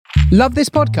Love this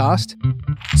podcast?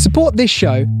 Support this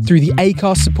show through the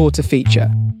Acast supporter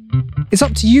feature. It's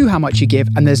up to you how much you give,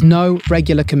 and there's no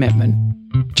regular commitment.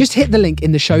 Just hit the link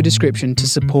in the show description to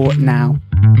support now.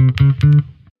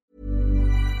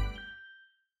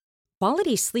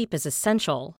 Quality sleep is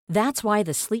essential. That's why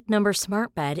the Sleep Number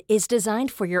Smart Bed is designed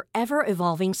for your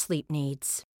ever-evolving sleep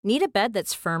needs. Need a bed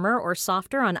that's firmer or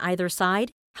softer on either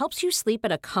side? Helps you sleep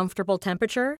at a comfortable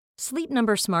temperature? Sleep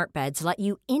Number Smart Beds let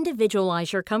you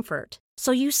individualize your comfort,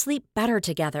 so you sleep better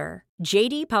together.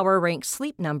 J.D. Power ranks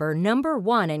Sleep Number number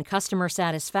 1 in customer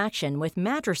satisfaction with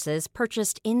mattresses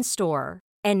purchased in-store.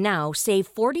 And now,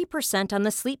 save 40% on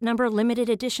the Sleep Number Limited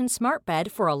Edition Smart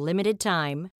Bed for a limited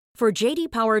time. For J.D.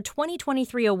 Power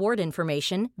 2023 award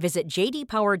information, visit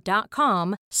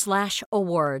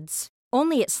jdpower.com/awards.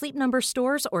 Only at Sleep Number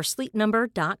stores or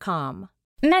sleepnumber.com.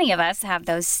 Many of us have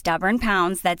those stubborn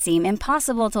pounds that seem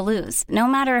impossible to lose, no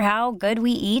matter how good we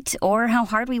eat or how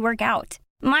hard we work out.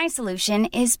 My solution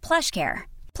is PlushCare.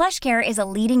 PlushCare is a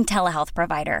leading telehealth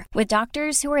provider with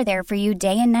doctors who are there for you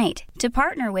day and night to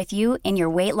partner with you in your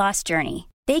weight loss journey.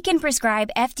 They can prescribe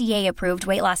FDA-approved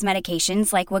weight loss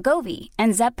medications like Wegovy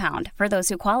and Zepbound for those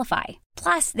who qualify.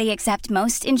 Plus, they accept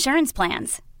most insurance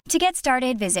plans. To get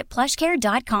started, visit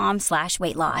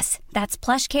plushcare.com/weightloss. That's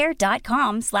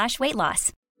plushcare.com/weightloss.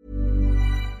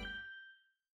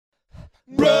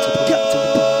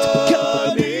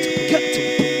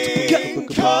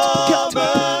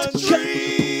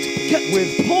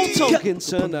 With Paul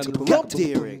Tomkinson and Rob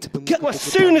Deering. Well, as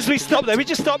soon as we stopped there, we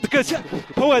just stopped because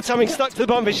Paul had something stuck to the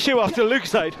bottom of his shoe after the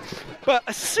Lucozade. But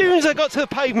as soon as I got to the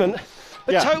pavement,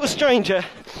 a total stranger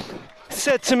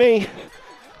said to me,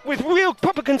 with real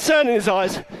proper concern in his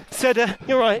eyes, said,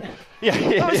 "You're right." Yeah.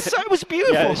 It was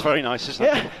beautiful. Yeah, it's very nice, isn't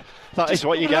it? Yeah. That is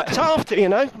what you get. Looked after, you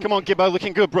know. Come on, Gibbo,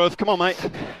 looking good, bruv. Come on, mate.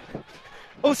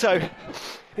 Also,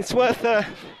 it's worth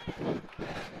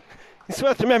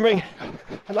remembering.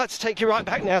 I'd like to take you right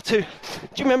back now to, do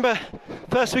you remember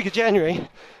first week of January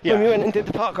when we went and did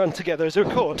the park run together as a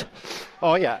record?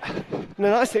 Oh, yeah. And the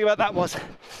nice thing about that was,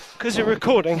 because we were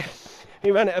recording,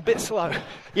 we ran it a bit slow.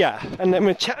 Yeah. And then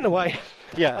we're chatting away.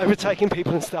 Yeah. Overtaking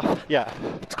people and stuff. Yeah.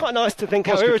 It's quite nice to think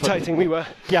how That's good irritating we were.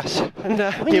 Yes. And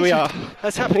here we are.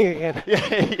 That's happening again.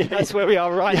 Yeah. That's where we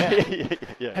are right now.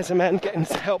 Yeah. As a man getting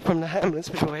help from the ambulance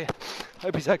people here.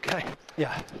 Hope he's okay.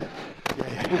 Yeah.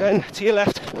 And then to your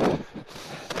left.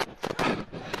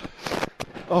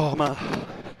 Oh, man.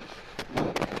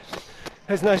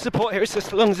 There's no support here, it's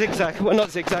just a long zigzag. Well,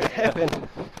 not zigzag, hairpin.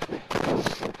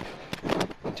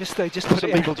 They just put Some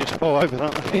it in. people just fall over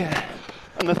that. Yeah.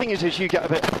 And the thing is you get a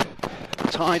bit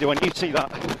tired when you see that.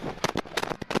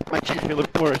 Makes you feel a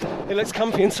bit worried. It looks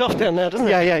comfy and soft down there, doesn't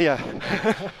it? Yeah.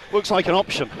 Looks like an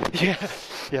option. Yeah.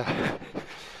 Yeah.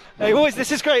 Hey,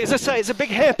 this is great. As I say, it's a big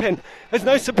hairpin. There's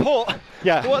no support.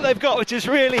 Yeah. What they've got, which is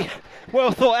really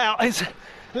well thought out, is a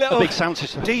little big sound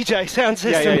system. DJ sound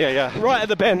system. Yeah. Right at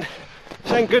the bend.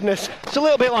 Thank goodness. It's a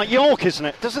little bit like York, isn't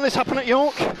it? Doesn't this happen at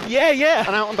York? Yeah.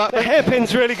 And out and back. The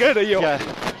hairpin's really good at York. Yeah.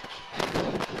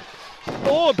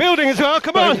 Oh, a building as well.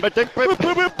 Come on.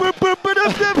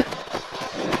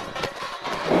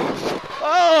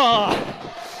 Oh.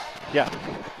 Yeah.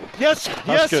 Yes.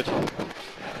 That's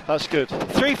good.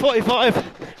 3:45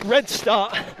 red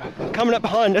start coming up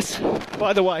behind us,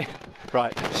 by the way.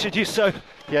 Right. Should you so?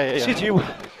 Yeah. Should you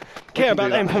care about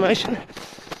do that that. information?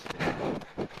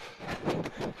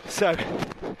 So,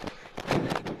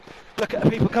 look at the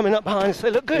people coming up behind us.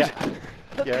 They look good.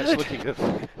 Look good. It's looking good.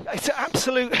 It's an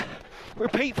absolute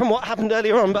repeat from what happened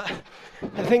earlier on, but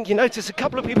I think you notice a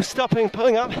couple of people stopping,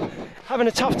 pulling up, having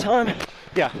a tough time.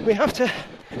 Yeah. We have to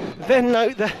then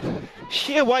note the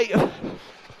sheer weight of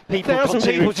People 1,000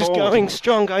 people just forward. going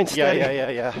strong, going steady.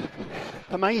 Yeah.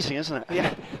 Amazing, isn't it?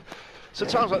 Yeah. So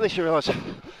times like this you realise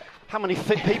how many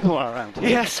fit people are around.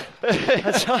 Yes,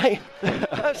 that's right.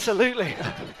 Absolutely.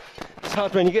 It's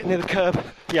hard when you get near the curb.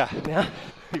 Yeah. A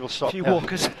People stop. few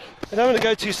walkers. I don't want to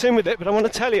go too soon with it, but I want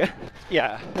to tell you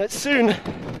Yeah. that soon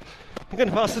you're going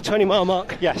to pass the 20-mile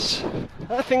mark. Yes.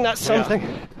 I think that's something.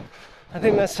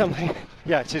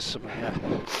 Yeah, it is something, yeah.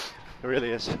 It really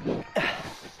is.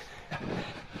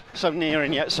 So near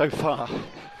and yet so far.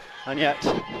 And yet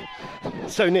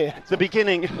So near. the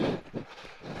beginning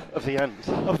of the end.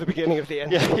 Of the beginning of the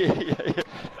end. Yeah.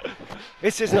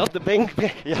 This is not the Bing.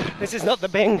 Yeah. This is not the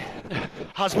Bing.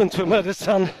 Husband to a murdered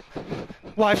son.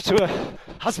 Wife to a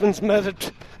husband's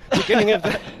murdered. Beginning of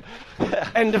the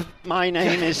end of. My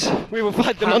name is We will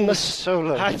fight them on the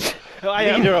Solo, I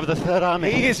am. leader of the Third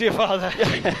Army. He is your father.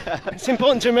 It's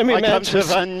important to remember I your come to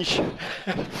mantras. avenge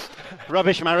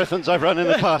rubbish marathons I've run in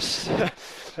the past.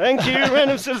 Thank you, Ren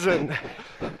of Susan.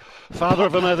 Father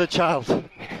of a murdered child.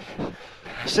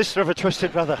 Sister of a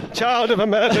twisted brother. Child of a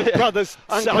murdered brother's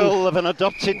Uncle son. of an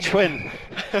adopted twin.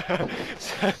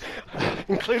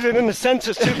 Included in the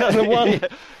census 2001.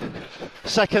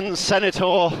 Second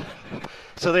senator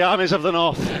to the armies of the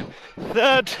North.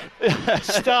 Third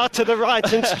star to the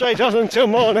right and straight on until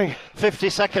morning.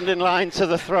 52nd in line to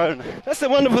the throne. That's the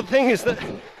wonderful thing, is that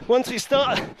once we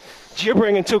start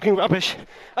gibbering and talking rubbish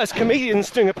as comedians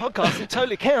doing a podcast, it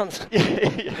totally counts.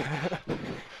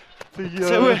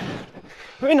 So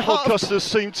we're in hot. Podcasters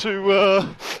seem to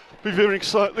be veering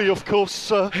slightly off course.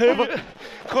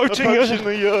 Quoting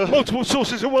the multiple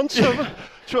sources at once.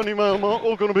 20-mile mark,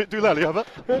 all gone a bit doolally, have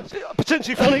it?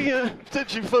 Potentially funny.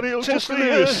 Potentially funny, or just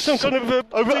Potentially some kind of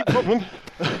deep problem.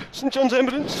 St John's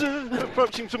Ambulance.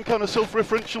 approaching some kind of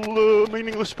self-referential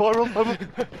meaningless spiral, have it?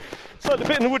 It's like the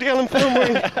bit in the Woody Allen film where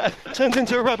he turns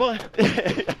into a rabbi.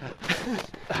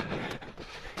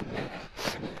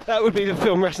 That would be the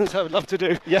film reference I would love to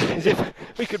do. Yeah. As if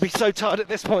we could be so tired at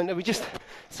this point that we just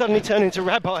suddenly turn into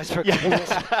rabbis for a couple of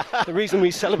minutes. The reason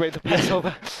we celebrate the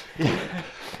Passover.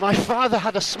 My father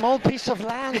had a small piece of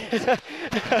land.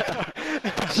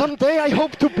 Someday I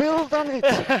hope to build on it.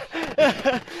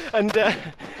 And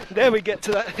there we get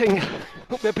to that thing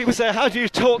where people say, how do you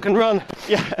talk and run?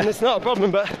 Yeah. And it's not a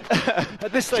problem, but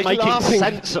at this stage, Making laughing,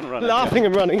 sense and running,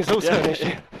 and running is also an Yeah. issue.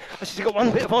 I've just got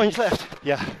one bit of orange left.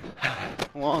 Yeah.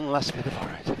 One last bit of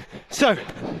orange. So,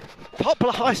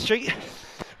 Poplar High Street,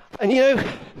 and you know,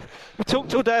 we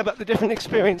talked all day about the different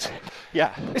experience.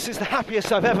 Yeah. This is the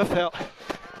happiest I've ever felt.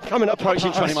 Coming up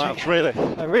Approaching Poplar 20 High miles, Street.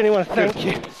 really. I really want to thank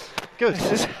you. Good.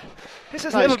 This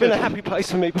has No, never it's been a good. happy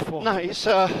place for me before. No, it's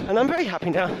And I'm very happy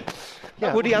now. Yeah.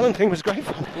 That Woody Allen thing was great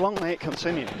fun. long may it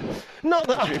continue. Not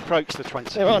that As we approach the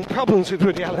 20. there aren't problems with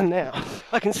Woody Allen now.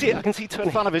 I can see it. I can see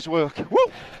 20. Fan of his work. Woo!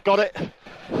 Got it.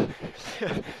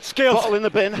 Skills. Bottle in the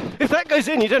bin. If that goes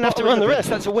in, you don't have to Bottle run in the the bin. rest.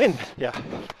 That's a win. Yeah.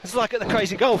 It's like at the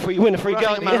Crazy Golf where you win a free go Running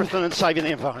at a the end. marathon and saving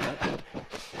the environment.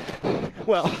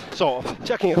 Well, Sort of.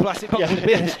 chucking a plastic bottle Yeah. in the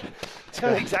bin. It's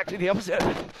kind of exactly the opposite.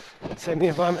 Saving the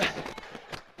environment.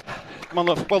 Come on,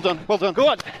 love. Well done. Well done. Go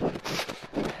on.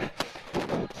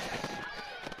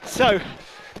 So,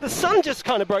 the sun just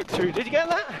kind of broke through. Did you get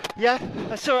that? Yeah.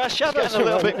 I saw our shadows. Getting a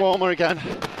little bit warmer again.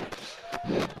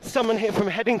 Someone here from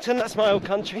Headington. That's my old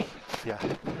country. Yeah.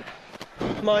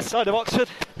 My side of Oxford.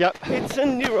 Yep. It's a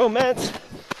new romance.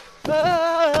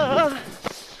 Ah,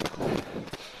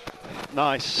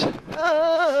 Nice.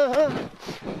 ah.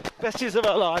 Best years of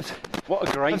our lives. What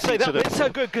a great I'd say thing to that do. bit's so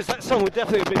good because that song would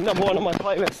definitely be number one on my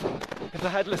playlist if I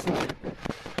had listened.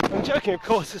 I'm joking, of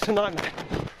course, it's a nightmare.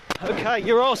 Okay,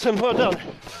 you're awesome, well done.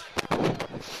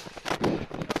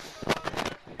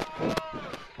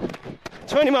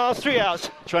 $20 miles, 3 hours.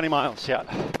 20 miles, yeah.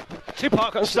 2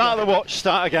 park runs. Start the watch,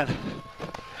 start again.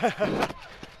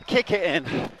 Kick it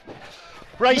in.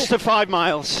 Race to 5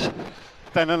 miles.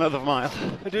 Then another mile.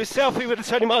 We'll do a selfie with the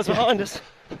 20 miles behind us.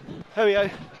 There we go.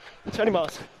 20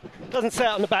 miles. Doesn't say it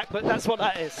on the back, but that's what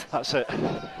that is. That's it.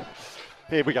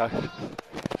 Here we go.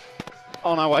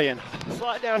 On our way in.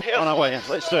 Slight downhill. On our way in.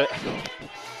 Let's do it.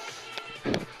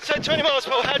 So 20 miles,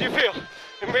 Paul, how do you feel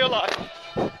in real life?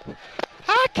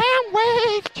 I can't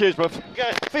wait. Cheers, bruv. Go.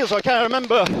 Feels like I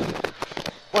remember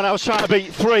when I was trying to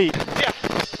beat 3. Yeah.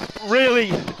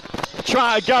 Really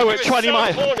trying to go You at were 20 so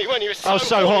miles. horny when you were I was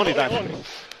so horny horny. then.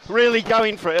 Really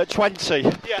going for it at 20.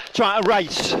 Yeah. Trying to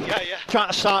race. Yeah. Trying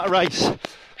to start a race.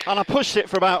 And I pushed it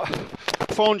for about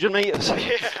 400 metres.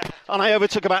 Yeah. And I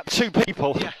overtook about 2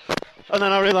 people. Yeah. And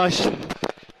then I realised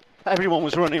everyone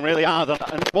was running really hard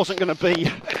and it wasn't going to be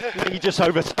me just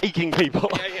overtaking people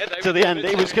Yeah, they to were the end. It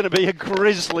was overtaking. going to be a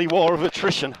grisly war of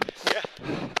attrition. Yeah.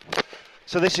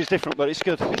 So this is different, but it's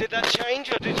good. Did that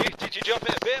change, or did you drop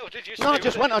it a bit, or did you? No, I stay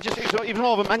just with went. It was even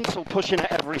more of a mental pushing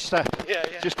at every step. Yeah.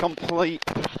 Just complete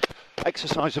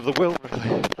exercise of the will,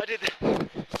 really. I did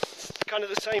kind of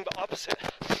the same, but opposite.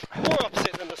 More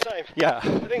opposite than the same. Yeah,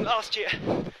 I think last year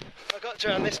I got to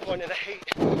around this point in the heat,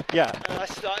 yeah. and I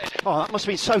started. Oh, that must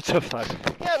have been so tough, though.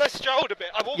 Yeah, and I strolled a bit.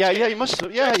 I walked. Yeah, in, you must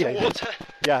have. Yeah, drank some yeah, water,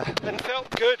 yeah, and felt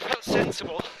good, felt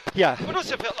sensible. yeah. But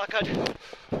also felt like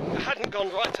I hadn't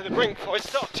gone right to the brink before I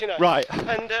stopped, you know. Right.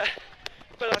 And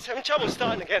but I was having trouble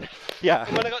starting again. Yeah,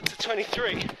 And when I got to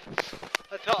 23,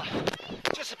 I thought,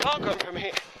 just a park run from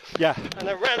here. yeah. And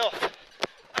I ran off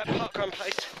at park run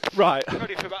place, Right.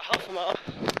 probably for about half a mile,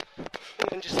 and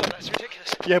then just thought, that's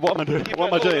ridiculous. Yeah. What am I doing? What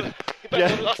am I doing? You burnt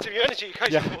all the last of your energy, you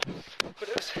crazy Yeah. fool. But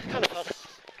it was kind of fun.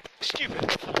 Stupid,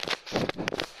 but fun.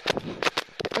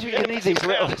 You need these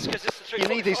little. It's 'cause it's the You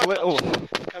need these 3:45 little.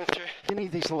 coming through. You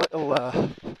need these little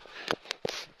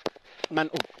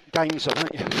mental games,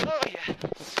 don't you? Oh yeah.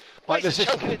 Like this this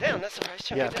is chunking it down. That's the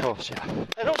race. Yeah, of course. Yeah.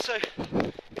 And also,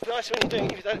 it's nice when you're doing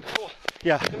it if you've done it before.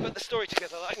 Yeah. You can put the story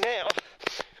together. Like now,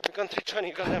 we've gone through training,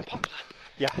 we've gone down Poplar.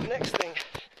 Yeah. The next thing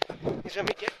is when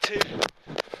we get to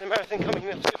the marathon coming in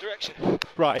the opposite direction.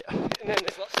 Right. And then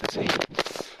there's lots to see.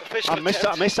 Official I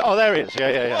missed it. Oh, there it is.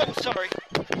 Yeah. Oh, sorry.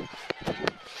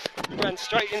 Ran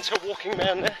straight into a walking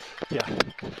man there. Yeah.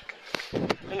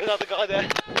 And another guy there.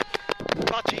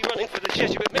 Budgie running for the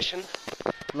Jesuit mission.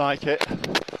 Like it.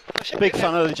 Big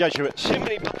fan of the Jesuits. Too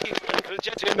many Budgies running for the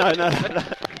Jesuit No. mission.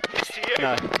 It's to you.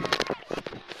 No.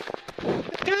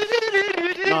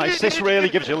 Nice. This really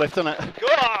gives you a lift, doesn't it?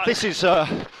 God. This is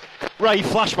Ray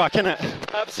flashback, isn't it?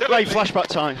 Absolutely. Ray flashback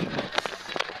time.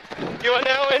 You are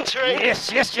now entering. Yes.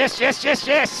 Cheer him!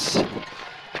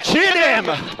 Cheer him!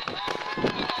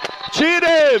 Cheer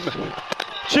him!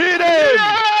 Cheer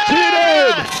him! Cheer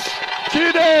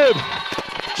him!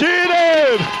 Cheer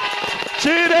him!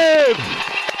 Cheer him!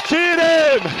 Cheer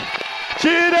him!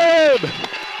 Cheer him!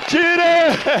 Cheer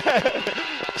him!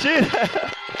 Cheer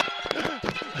him!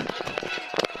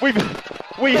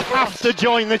 We have to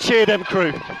join the Cheer Them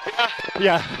crew.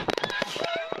 Yeah.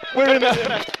 We're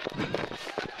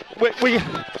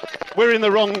in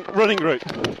the wrong running group.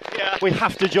 Yeah. We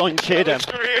have to join Cheer Them.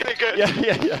 That's really good.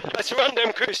 Yeah. That's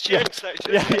Random Crew's cheering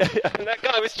station. Yeah. And that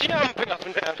guy was jumping up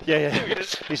and down. Yeah. He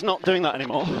was. He's not doing that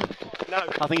anymore. No.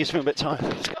 I think he's feeling a bit tired.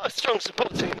 He's got a strong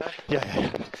support team though.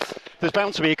 Yeah. There's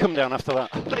bound to be a come down after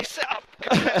that. They set up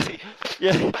confetti.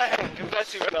 Yeah. Bang,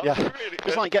 confetti went up. Yeah. Really good.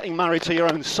 It's like getting married to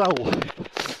your own soul.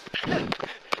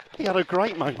 He had a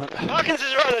great moment.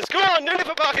 Parkinson's runners. Come on, do it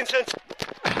for Parkinson's.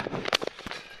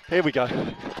 Here we go.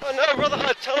 Oh no,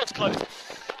 Rotherhithe tunnel's closed.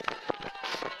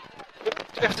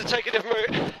 We have to take a different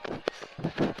route.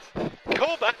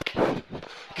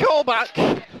 Call back.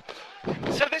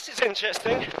 So this is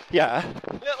interesting. Yeah.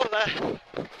 Little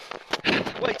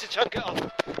way to chunk it off.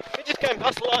 We're just going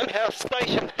past Limehouse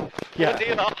Station. Yeah.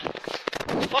 In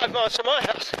DLR. 5 miles from my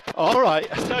house. All right.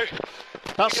 So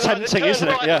that's you can tempting, turn isn't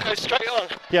right it? Yeah. And go straight on.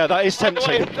 Yeah, that is By the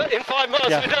way, tempting. in 5 miles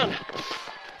Yeah. we're done.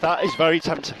 That is very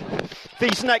tempting.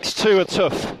 These next two are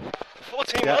tough.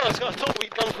 14 Yeah. miles. I thought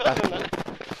we'd gone further than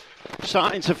that.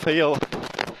 Starting to feel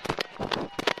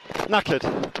knackered.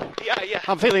 Yeah.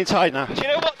 I'm feeling tired now. Do you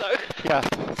know what though? Yeah.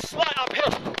 Slight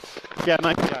uphill. Yeah,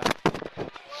 mate. Yeah.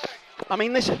 I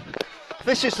mean, this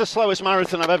is the slowest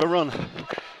marathon I've ever run.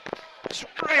 It's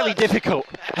really difficult.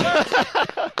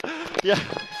 Yeah.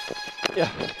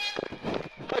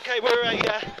 Okay, we're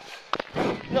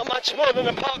not much more than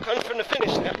a park run from the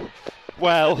finish now.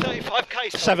 Well,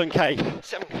 35k. 7k.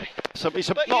 7k. So it's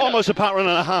But, you know, almost a park run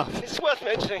and a half. It's worth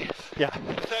mentioning. Yeah.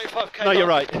 35k. No, you're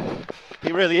mark. right.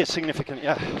 It really is significant.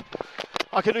 Yeah.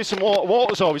 I could do some water.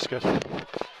 Water's always good.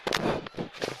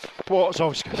 Water's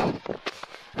always good.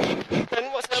 And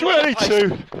what's that other pace?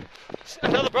 22.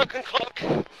 Another broken clock.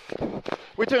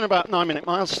 We're doing about 9-minute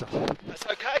miles still. That's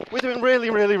okay. We're doing really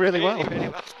well. Really well.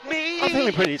 Me. I'm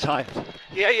feeling pretty tired.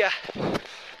 Yeah.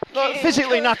 Not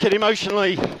physically knackered,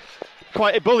 emotionally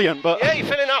quite ebullient, but Yeah, you're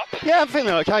filling up. yeah, I'm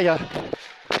feeling okay. Yeah,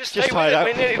 Just Just stay tired with it. out.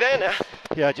 We're nearly there now.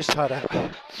 yeah, just tired out.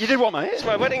 You did what, mate? It's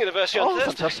my wedding anniversary on Oh,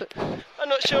 Thursday. fantastic. I'm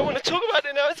not sure I want to talk about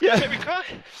it now. It's going to make me cry.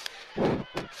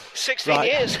 16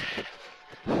 Right. years.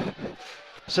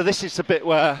 So this is the bit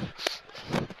where.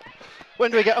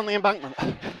 When do we get on the embankment?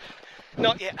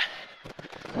 Not yet.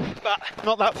 But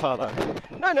Not that far though.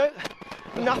 no,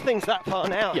 nothing's that far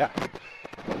now. Yeah.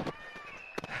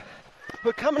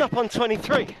 We're coming up on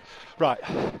 23. Right.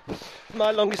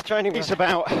 My longest training It's run.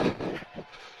 about.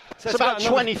 So It's about another-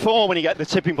 24 when you get the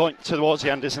tipping point towards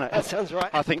the end, isn't it? That sounds right.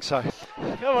 I think so.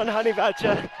 Come on, honey badger.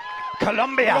 Running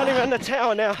Colombia. around the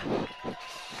tower now.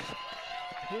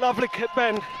 Lovely Kit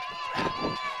Bend.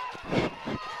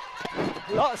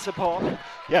 Lot of support.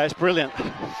 Yeah, it's brilliant.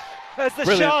 There's the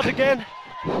Brilliant. Shard again.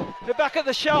 We're back at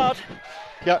the Shard.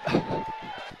 Yeah.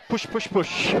 Push. Push.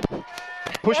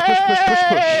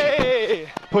 Hey!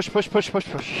 Push.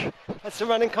 That's the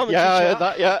running commentary. Yeah, shout.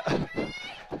 that. Yeah.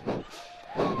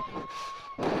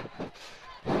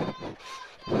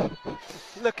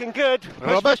 Looking good.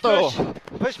 Push, Roberto.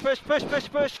 push.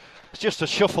 Push. It's just a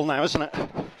shuffle now, isn't it?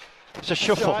 It's a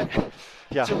shuffle. It's all right.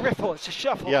 Yeah. It's a riffle. It's a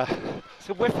shuffle. Yeah. It's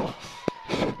a whiffle.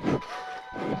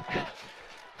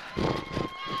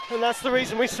 And that's the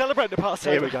reason we celebrate the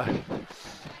Passover. Here we go.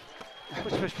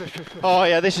 Push. Oh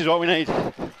yeah, this is what we need.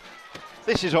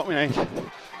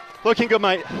 Looking good,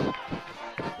 mate.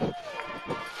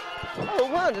 Oh,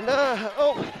 one.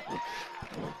 Oh.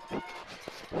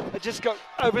 I just got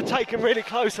overtaken really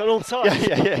close on all sides.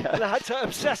 Yeah. And I had to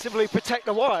obsessively protect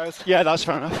the wires. Yeah, that's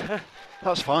fair enough.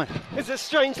 That's fine. It's a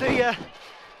strangely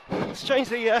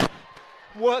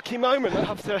worky moment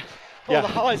after all the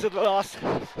highs of the last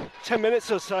 10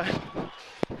 minutes or so.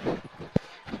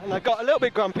 And I got a little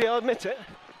bit grumpy, I'll admit it.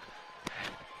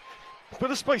 But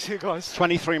the space here, guys.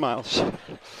 23 miles.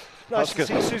 Nice to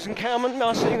see Susan Cowman,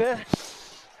 nice seeing there.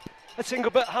 A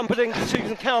single bit Humperdinck,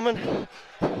 Susan Cowman.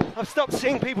 I've stopped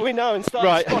seeing people we know and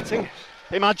started spotting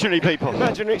imaginary people.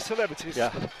 Imaginary celebrities.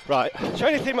 Yeah, right.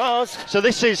 23 miles. So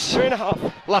this is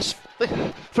 3.5. Last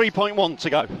 3.1 to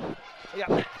go.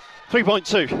 Yeah.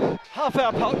 3.2. Half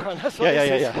hour park run. That's what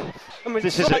this is. Yeah. And we're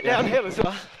right downhill as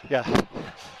well. Yeah.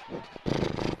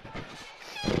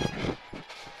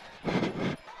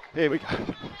 Here we go.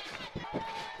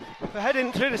 We're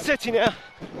heading through the city now.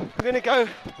 We're going to go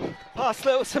past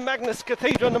little St Magnus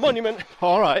Cathedral and the monument.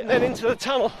 All right. And then into the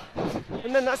tunnel.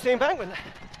 And then that's the embankment.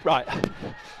 Right.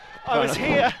 I was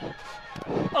here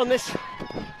on this,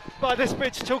 by this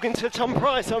bridge, talking to Tom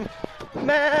Price on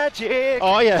Magic.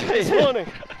 Oh yeah. This morning.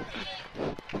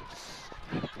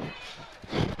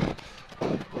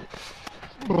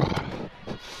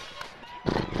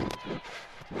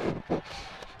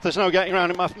 There's no getting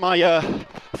around it. My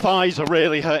thighs are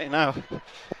really hurting now.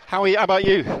 How about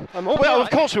you? I'm all right. Of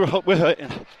course we're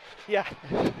hurting. Yeah,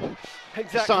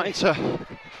 exactly. Starting to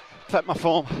affect my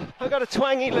form. I've got a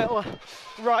twangy little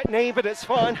right knee, but it's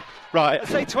fine. Right. I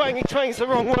say twangy, twang's the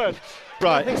wrong word.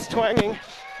 Right. I think it's twanging.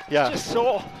 Yeah. It's just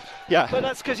sore. Yeah. But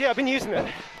that's because, I've been using it.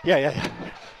 Yeah.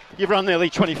 You've run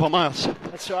nearly 24 miles.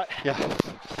 That's right. Yeah.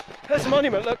 There's the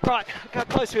monument, look, right, look how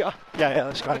close we are. Yeah,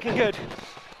 that's great. Looking good.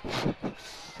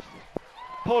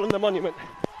 Paul and the monument.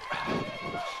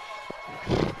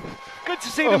 Good to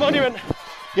see the monument.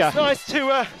 Yeah. It's nice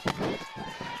to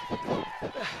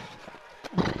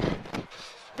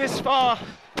this far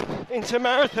into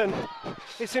marathon.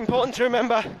 It's important to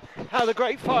remember how the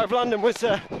Great Fire of London was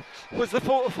the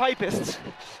fault of papists.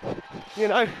 You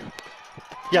know.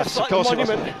 Yes, just like of course. The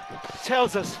monument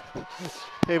tells us.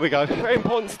 Here we go. Very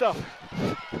important stuff.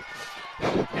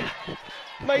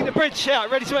 Make the bridge shout.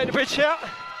 Ready to make the bridge shout?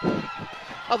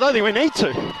 I don't think we need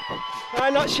to. No,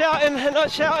 not shouting,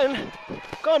 not shouting.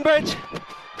 Go on, bridge.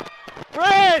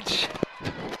 Bridge!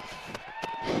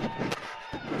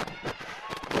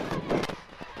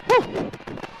 Woo.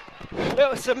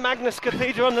 Little St Magnus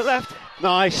Cathedral on the left.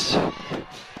 Nice.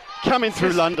 Coming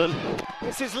through London.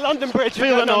 This is London Bridge.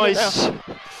 Feel the noise.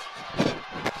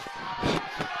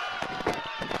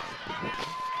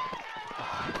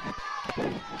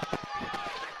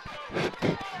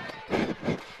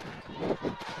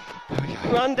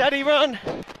 Run, Daddy, run.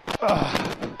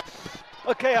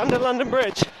 Okay, under London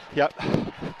Bridge. Yep.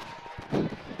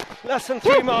 Less than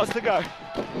 3 miles to go.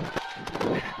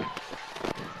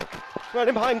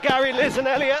 Running behind Gary, Liz and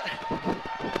Elliot.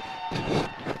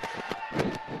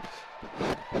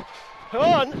 Come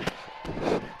on.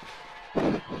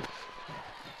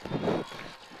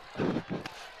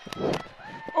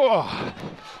 Oh.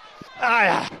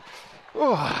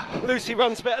 Oh. Lucy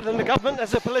runs better than the government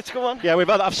as a political one. Yeah,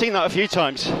 I've seen that a few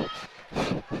times.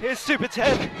 Here's Super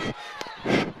Ted.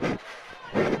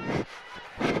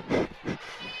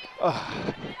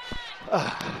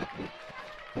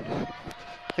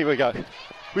 Here we go.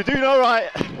 We're doing all right.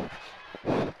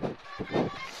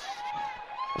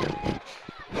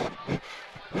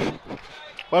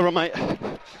 Well run, mate.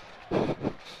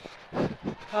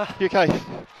 You okay?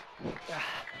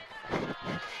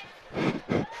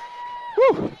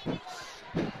 Woo!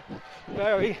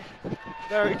 Very,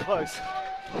 very close.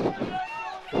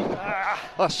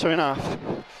 Last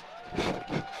 2.5.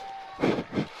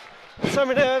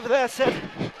 Somebody over there said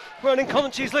running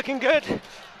commentary's looking good.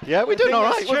 Yeah, we're doing all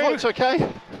right. We've looked okay.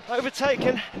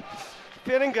 Overtaken.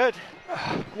 Feeling good.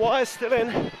 Wire's still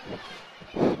in.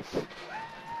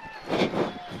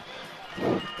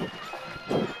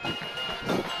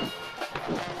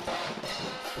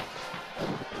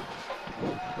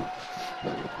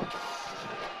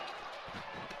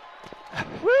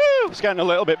 Woo! It's getting a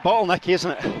little bit bottlenecky,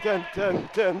 isn't it? Dun, dun,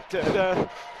 dun, dun, dun.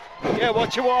 Yeah,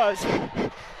 watch your wires.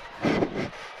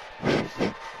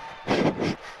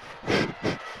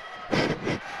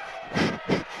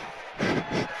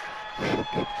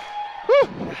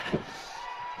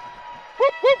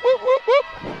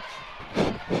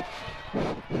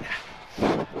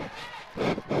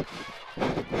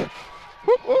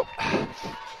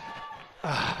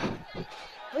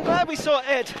 I'm glad we saw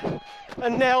Ed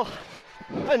and Nell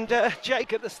and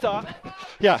Jake at the start.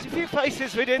 Yeah. There's a few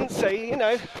faces we didn't see, you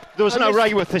know. There was no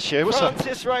Rayworth this year, was there?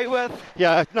 Francis Rayworth.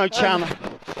 Yeah, no Chan.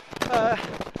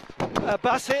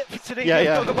 Bassett to the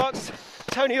Dogger Box.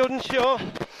 Tony Audenshaw.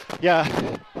 Yeah.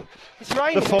 It's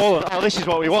raining. The fallen. Oh, this is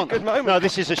what we want. A good moment. No,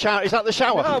 this is a shower. Is that the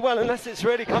shower? Oh, well, unless it's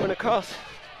really coming across.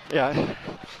 Yeah.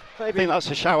 I think that's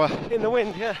a shower. In the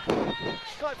wind, yeah.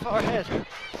 Quite far ahead.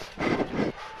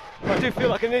 I do feel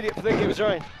like an idiot for thinking it was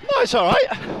rain. No, it's all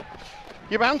right.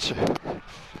 You're bound to.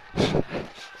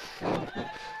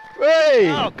 Hey!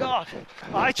 Oh, God.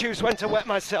 I choose when to wet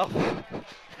myself.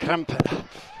 Cramp it.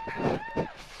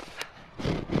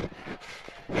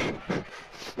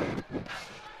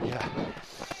 Yeah.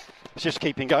 It's just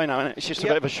keeping going now, isn't it? It's just a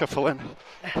bit of a shuffle in.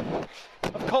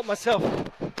 I've caught myself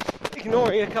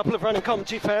ignoring a couple of running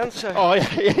commentary fans, so oh,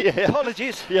 yeah.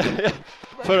 apologies. Yeah.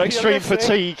 For extreme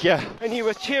fatigue, yeah. And you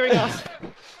were cheering us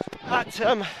at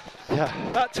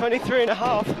about 23 and a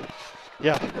half.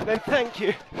 Yeah. Then thank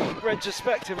you,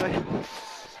 retrospectively.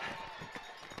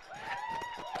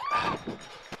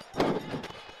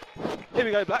 Here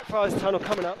we go, Blackfriars Tunnel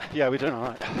coming up. Yeah, we're doing all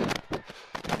right.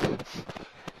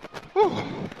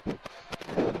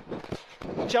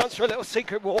 Chance for a little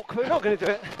secret walk, but we're not going to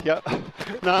do it. Yeah.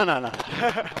 No. No.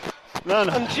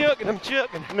 I'm jerking.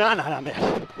 No,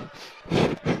 man.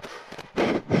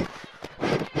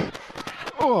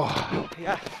 Oh.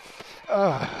 Yeah.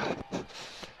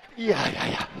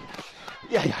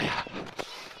 Yeah.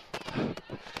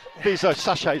 These are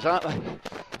sachets, aren't they?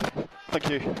 Thank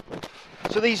you.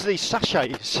 So these are these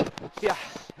sachets? Yeah.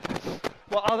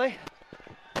 What are they?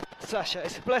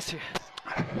 Sachets. Bless you.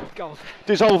 Gold.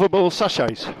 Dissolvable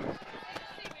sachets.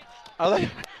 Are they?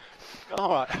 All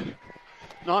right.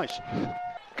 Nice.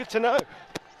 Good to know.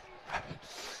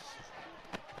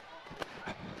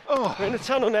 Oh. We're in the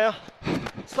tunnel now.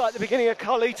 It's like the beginning of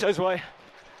Carlito's Way.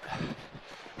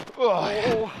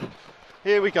 Oh.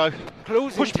 Here we go.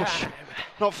 Closing push. time.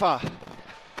 Not far.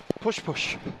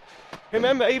 Push.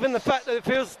 Remember, even the fact that it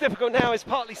feels difficult now is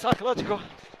partly psychological.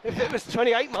 If it was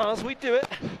 28 miles, we'd do it.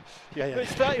 Yeah. If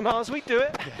it's 30 miles, we'd do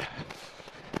it. Yeah.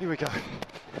 Here we go.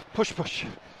 Push.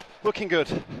 Looking good.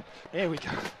 Here we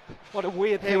go. What a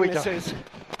weird thing this is.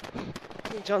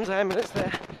 John's ambulance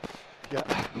there.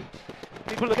 Yeah.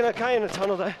 People looking okay in the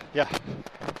tunnel though. Yeah.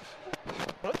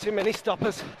 Not too many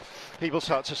stoppers. People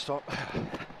start to stop.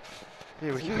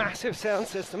 Here we go. Massive sound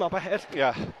system up ahead.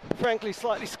 Yeah. Frankly,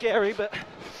 slightly scary, but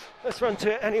let's run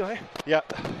to it anyway. Yeah.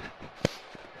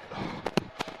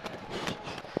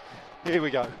 Here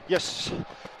we go. Yes.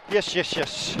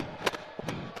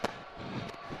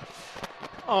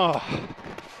 Oh.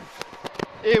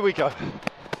 Here we go.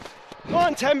 Come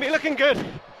on, Temby, looking good.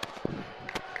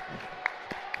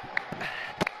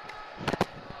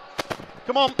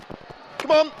 Come on.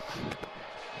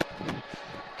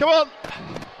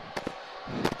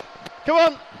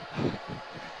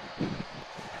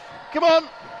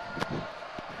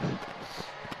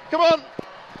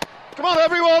 Come on,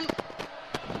 everyone.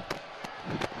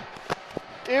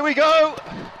 Here we go.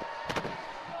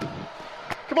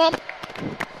 Come on.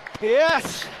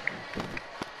 Yes.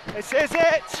 This is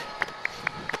it.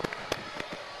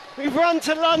 We've run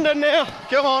to London now.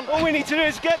 Come on. All we need to do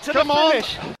is get to the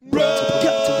finish.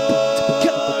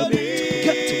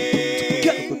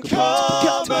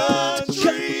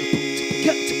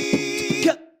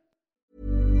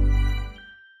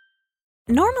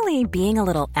 Normally, being a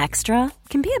little extra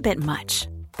can be a bit much.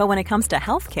 But when it comes to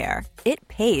healthcare, it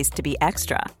pays to be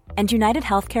extra. And United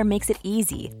Healthcare makes it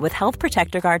easy with Health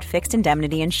Protector Guard fixed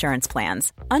indemnity insurance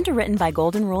plans. Underwritten by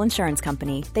Golden Rule Insurance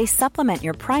Company, they supplement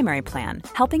your primary plan,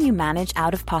 helping you manage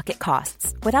out-of-pocket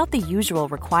costs without the usual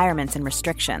requirements and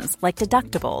restrictions like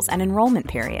deductibles and enrollment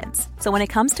periods. So when it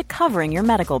comes to covering your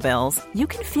medical bills, you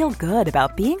can feel good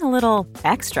about being a little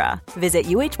extra. Visit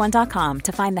UH1.com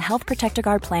to find the Health Protector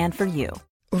Guard plan for you.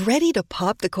 Ready to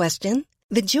pop the question?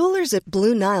 The jewelers at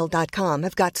BlueNile.com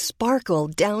have got sparkle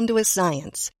down to a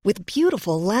science with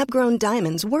beautiful lab-grown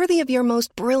diamonds worthy of your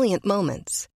most brilliant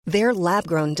moments. Their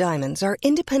lab-grown diamonds are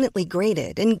independently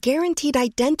graded and guaranteed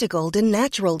identical to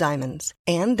natural diamonds,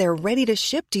 and they're ready to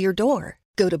ship to your door.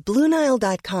 Go to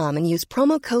BlueNile.com and use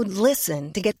promo code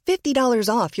LISTEN to get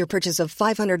 $50 off your purchase of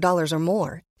 $500 or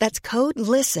more. That's code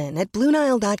LISTEN at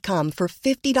BlueNile.com for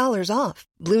 $50 off.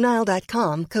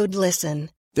 BlueNile.com, code LISTEN.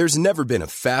 There's never been a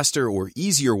faster or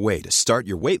easier way to start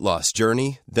your weight loss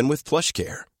journey than with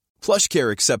PlushCare. PlushCare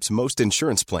accepts most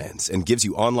insurance plans and gives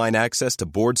you online access to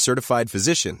board-certified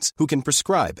physicians who can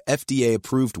prescribe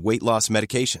FDA-approved weight loss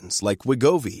medications like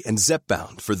Wegovy and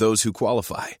Zepbound for those who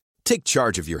qualify. Take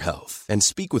charge of your health and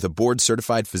speak with a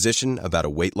board-certified physician about a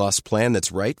weight loss plan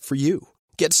that's right for you.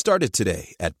 Get started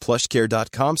today at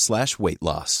plushcare.com/weight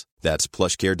loss. That's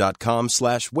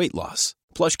plushcare.com/weight loss.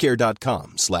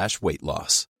 plushcare.com/weight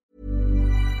loss.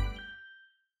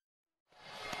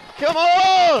 Come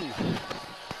on!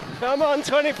 Come on,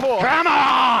 24. Come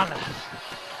on!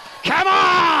 Come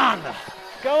on!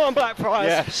 Go on, Blackfriars.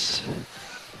 Yes.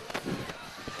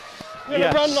 You're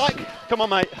going to run like Come on,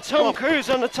 mate. Tom Cruise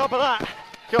on the top of that.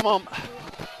 Come on.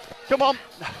 Come on.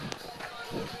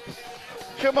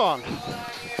 Come on.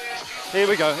 Here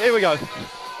we go. Here we go.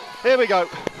 Here we go.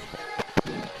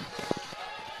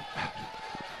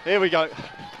 Here we go.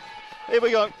 Here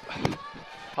we go.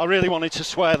 I really wanted to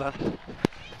swear then,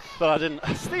 but I didn't.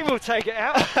 Steve will take it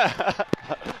out.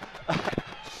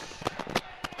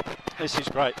 This is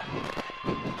great.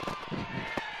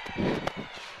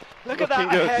 Look at that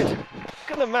good. ahead.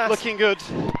 Look at the mass. Looking good.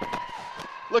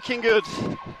 Looking good.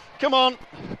 Come on.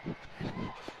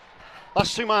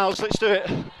 Last 2 miles, let's do it.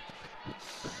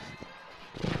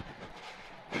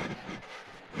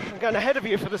 I'm going ahead of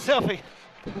you for the selfie.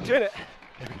 I'm doing it.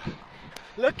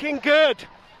 Looking good.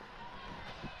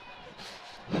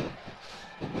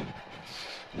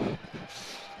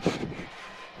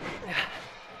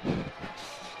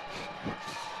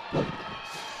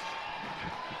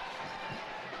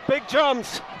 Big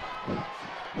drums.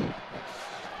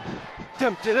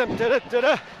 Dum da dum da da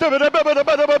da.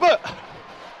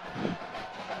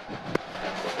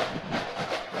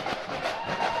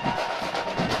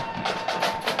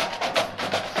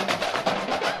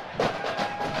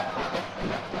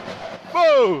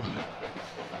 Whoa!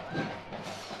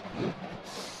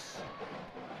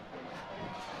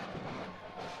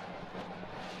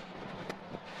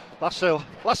 Last hill,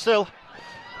 last hill.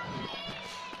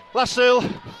 Last hill.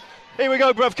 Here we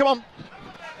go, bruv, come on.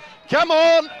 Come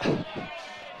on!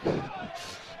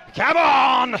 Come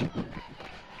on!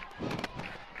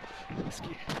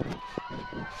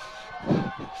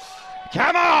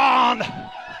 Come on!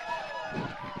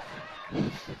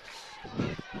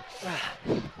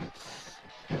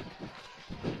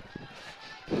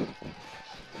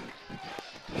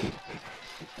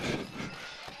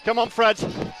 Come on, Fred.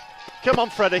 Come on,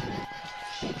 Freddie.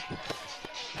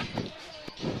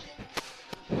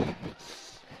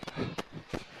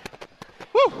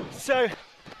 Woo! So,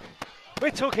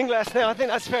 we're talking less now. I think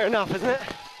that's fair enough, isn't it?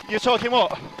 You're talking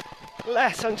what?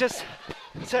 Less. I'm just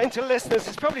saying to listeners,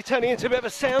 it's probably turning into a bit of a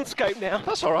soundscape now.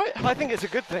 That's all right. I think it's a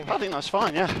good thing. I think that's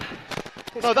fine, yeah.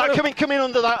 It's No, that coming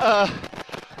under that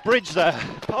bridge there.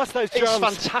 Past those drums.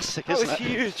 It's fantastic, isn't it? It's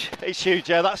huge. It's huge,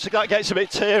 yeah. That gets a bit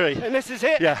teary. And this is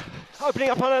it. Yeah. Opening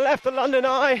up on the left, the London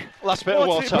Eye. Last bit of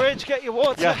water. Bridge, get your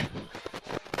water. Yeah.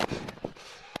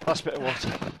 Last bit of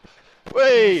water.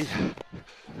 Whee!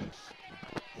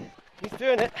 He's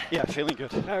doing it. Yeah, feeling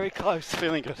good. Very close.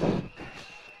 Feeling good.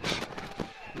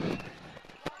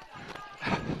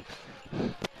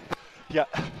 Yeah.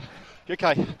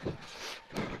 Okay.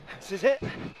 This is it.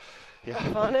 Yeah.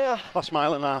 Far now. Last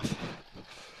mile and a half.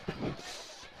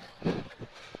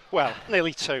 Well,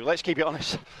 nearly 2. Let's keep it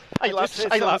honest. 8 laps.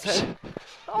 8 laps.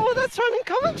 Oh, that's running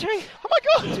commentary. Oh my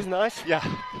God. Which is nice. Yeah.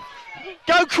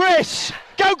 Go, Chris!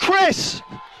 Go, Chris!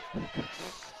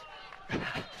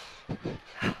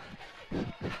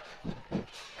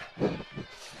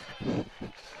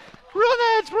 Run,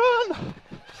 Ed, run!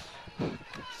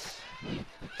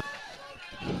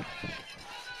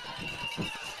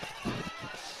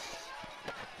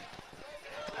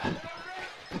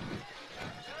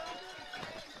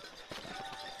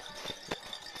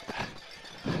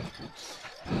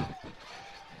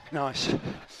 Nice.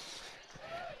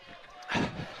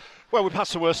 Well, we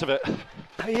passed the worst of it.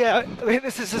 Yeah,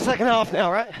 this is the second half now,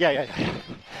 right? Yeah.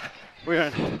 We're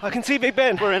in. I can see Big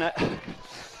Ben. We're in it.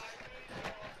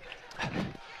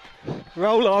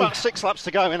 Roll on. About 6 laps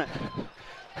to go, innit?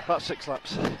 About 6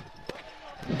 laps.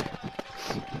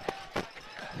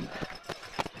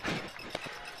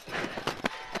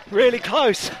 Really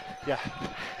close. Yeah.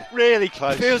 Really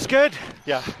close. Feels good.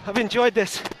 Yeah. I've enjoyed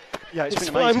this. Yeah, it's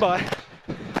been flown amazing. by.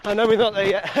 I know we're not there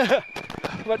yet.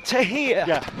 But to here,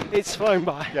 yeah, it's flown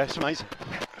by. Yeah, it's amazing.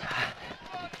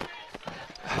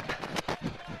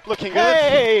 Looking good.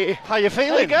 Hey! How you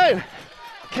feeling? How you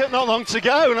going? Not long to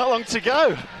go, not long to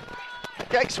go.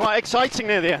 Gets quite exciting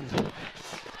near the end.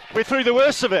 We're through the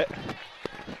worst of it.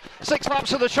 6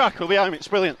 laps of the track, we'll be home, it's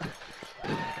brilliant.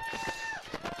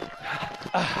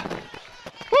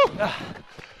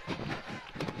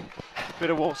 Bit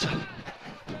of water.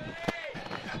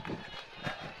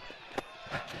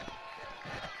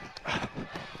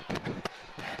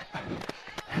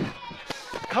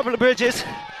 Couple of bridges.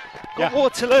 Got Yeah.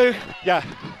 Waterloo. Yeah.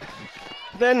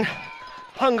 Then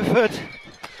Hungerford.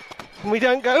 And we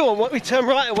don't go on what we turn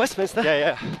right at Westminster.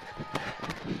 Yeah.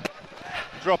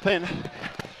 Drop in.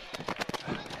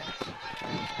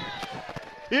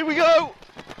 Here we go.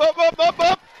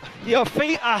 Up. Your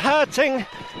feet are hurting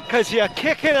because you're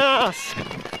kicking ass.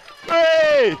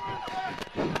 Hey!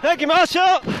 Thank you,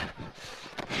 Marshall.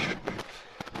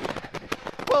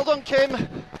 Well done, Kim.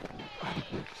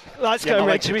 Lights going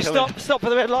red. Should we stop for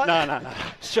the red light? No.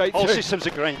 Straight all through. Systems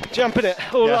are green. Jumping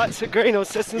it. All lights are green. All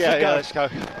systems are go. Yeah, let's go.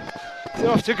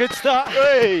 So off to a good start.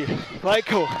 Hey! Right,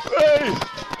 cool. Hey!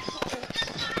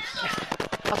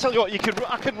 I'll tell you what,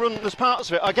 I could run, there's parts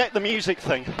of it, I get the music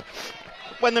thing.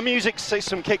 When the music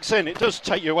system kicks in, it does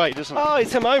take you away, doesn't it? Oh,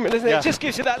 it's a moment, isn't it? It just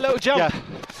gives you that little jump. Yeah.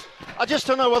 I just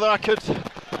don't know whether I could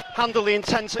handle the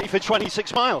intensity for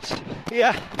 26 miles.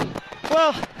 Yeah.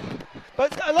 Well,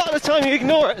 but a lot of the time you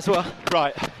ignore it as well.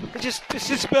 Right. It's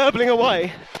just burbling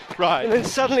away. Right. And then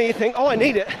suddenly you think, oh, I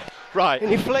need it. Right.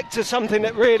 And you flick to something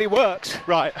that really works.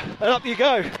 Right. And up you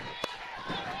go.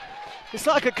 It's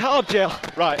like a carb gel.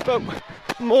 Right. But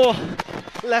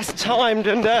less timed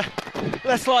and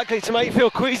less likely to make you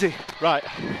feel queasy. Right.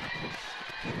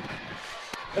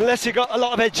 Unless you've got a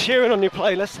lot of Ed Sheeran on your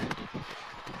playlist.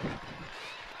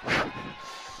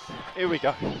 Here we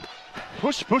go.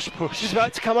 Push. She's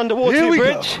about to come underwater Here the we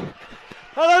bridge. Go.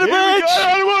 Hello, the bridge!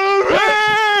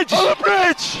 Hello, the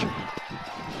bridge!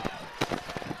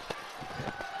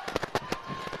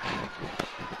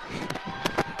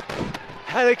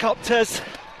 Helicopters.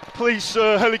 Please,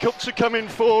 helicopter coming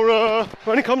for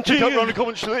running commentary to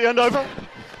the end, over.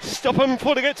 Stop them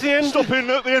before they get to the end. Stopping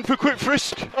at the end for a quick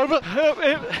frisk, over.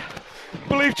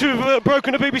 Believed to have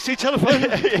broken a BBC telephone.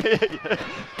 Yeah.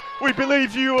 We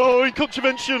believe you are in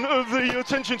contravention of the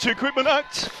Attention to Equipment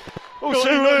Act.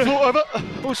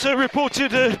 Also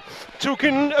reported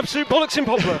talking absolute bollocks in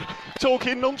Poplar.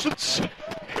 Talking nonsense.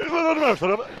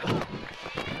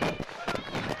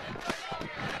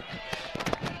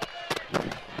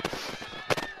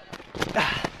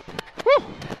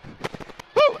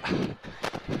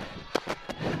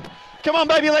 Come on,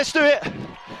 baby, let's do it.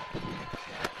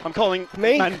 I'm calling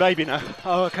me man baby now.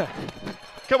 Oh, okay.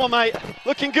 Come on, mate.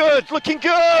 Looking good.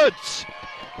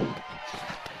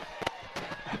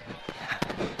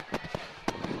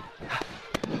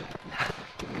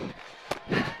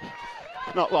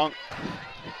 Not long.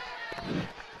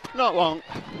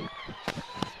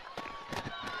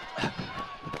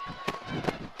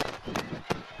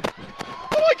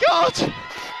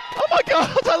 Oh my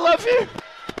God, I love you.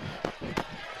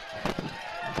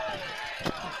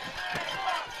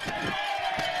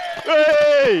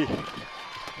 Hey!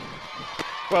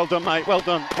 Well done, mate. Well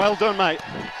done, mate.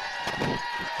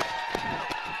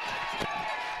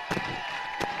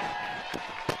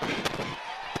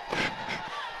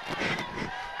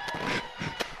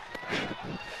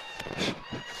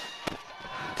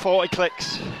 $40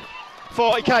 clicks.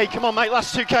 40k, come on, mate.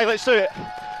 Last 2k, let's do it.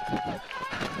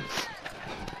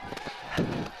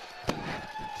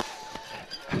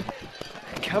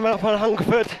 Coming up on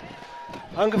Hungerford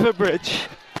Bridge.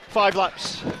 5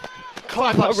 laps.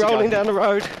 Rolling down the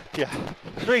road. Yeah.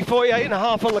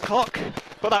 3:48.5 on the clock.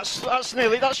 But that's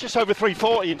just over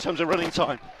 3:40 in terms of running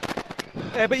time.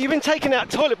 Yeah, but you've been taking out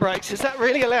toilet breaks. Is that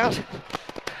really allowed?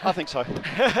 I think so.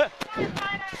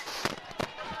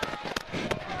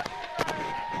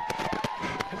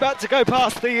 About to go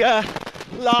past the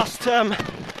last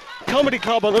comedy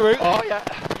club on the route. Oh yeah.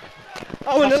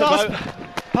 Oh, and the last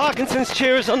Parkinson's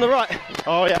Cheerers on the right.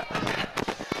 Oh yeah.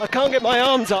 I can't get my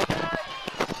arms up.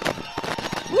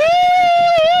 Woo!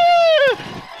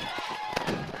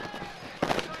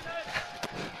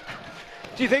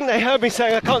 Do you think they heard me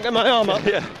saying I can't get my arm up?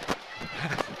 Yeah.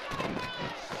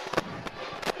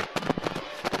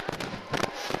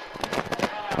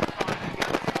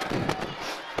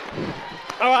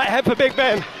 All right, head for Big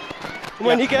Ben. And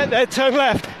when you get there, turn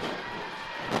left.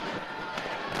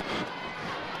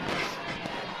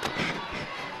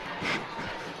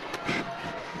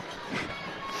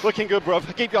 Looking good,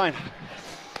 bruv. Keep going.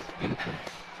 It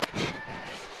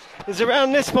was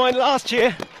around this point last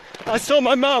year I saw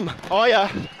my mum. Oh yeah.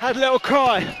 Had a little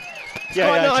cry. It's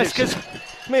quite nice because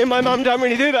me and my mum don't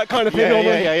really do that kind of thing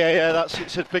normally. Yeah.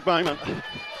 It's a big moment.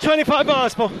 25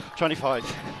 miles, Paul. 25.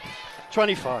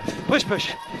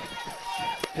 Push.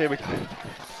 Here we go.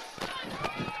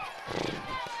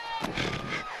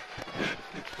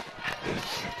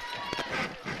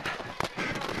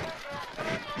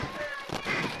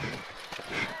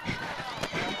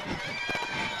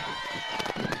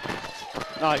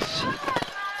 Nice.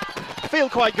 Feel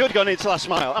quite good going into last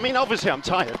mile. I mean, obviously I'm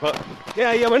tired, but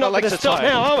yeah, we're not going to stop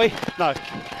now, are we? No.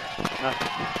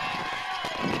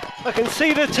 I can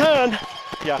see the turn.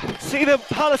 Yeah. See the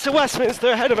Palace of Westminster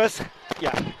ahead of us.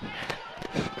 Yeah.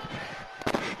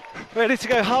 Ready to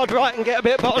go hard right and get a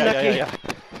bit bottlenecky. Yeah.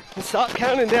 And start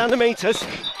counting down the meters.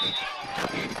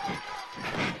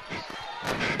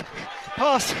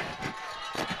 Pass.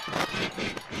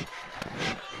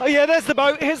 Oh yeah, there's the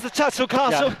boat. Here's the Tatzel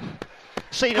Castle. Yeah.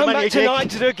 Seen Come back tonight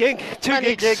to do a gig. Two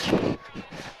gigs.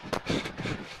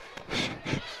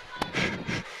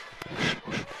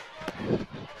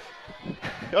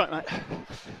 You all right,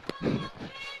 mate?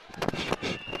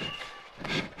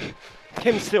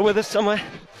 Kim's still with us somewhere.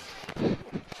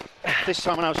 This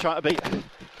time when I was trying to beat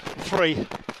 3,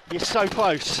 you're so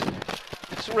close.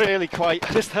 It's really quite...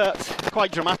 Just hurts.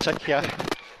 Quite dramatic, yeah.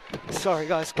 Sorry,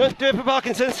 guys. Go do it for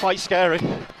Parkinson's. Quite scary.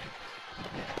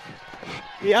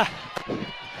 Yeah.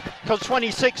 Because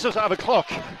 26 doesn't have a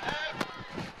clock.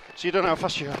 So you don't know how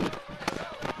fast you are.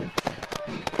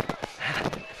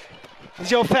 Is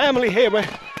your family here?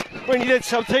 When you did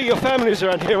sub 2, your family was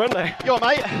around here, weren't they? Your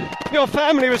mate? Your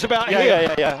family was about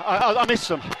here. Yeah. I miss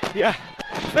them. Yeah.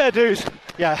 Fair dues.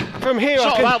 Yeah. From here, it's I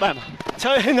not can... about them.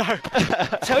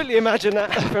 Totally imagine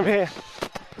that from here.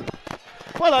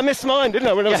 Well, I missed mine, didn't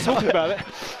I, when I was talking about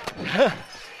it?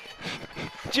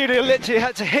 Julia literally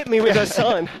had to hit me with her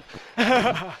sign.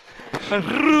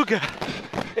 Ruga,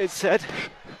 it said.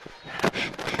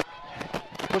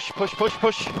 Push, push, push,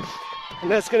 push.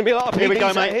 And there's going to be a lot of people. Here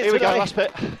we go, mate. Here we go, last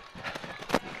bit.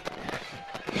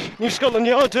 New Scotland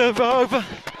Yard over.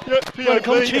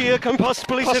 Welcome to your Compass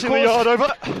Police. Passing the yard over.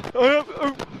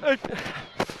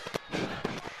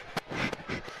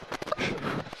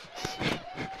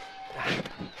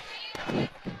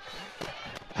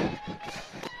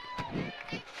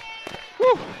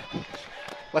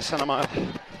 Less than a mile.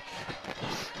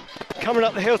 Coming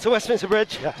up the hill to Westminster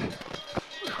Bridge. Yeah.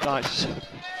 Nice.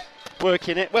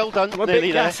 Working it. Well done. I'm a Nearly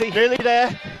bit there. gassy. Nearly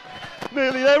there.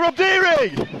 Nearly there. Rob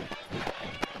Deering.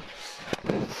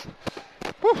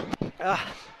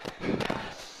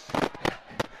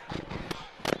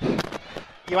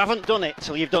 You haven't done it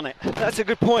till you've done it. That's a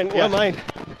good point. Well made.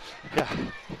 Yeah.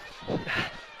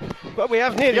 But we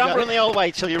have nearly. You haven't run the old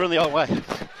way till you run the old way.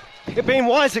 You're being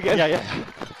wise again. Yeah.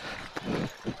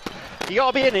 You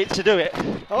got to be in it to do it.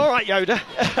 All right, Yoda.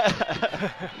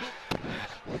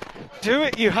 Do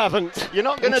it. You haven't. You're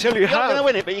not going to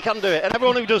win it, but you can do it. And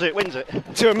everyone who does it wins it.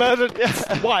 To a murdered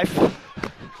wife.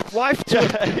 Wife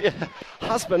to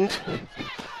husband.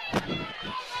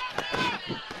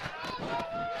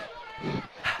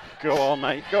 Go on,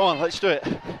 mate. Go on. Let's do it.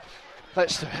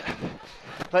 Let's do it.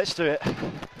 Let's do it.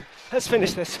 Let's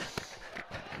finish this.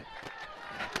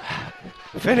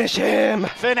 Finish him.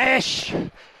 Finish.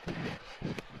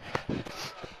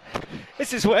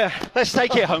 This is where. Let's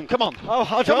take it home. Come on. Oh,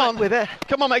 come on. We're there.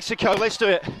 Come on, Mexico. Let's do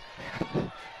it.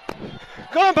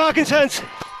 Go on, Parkinson's.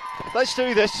 Let's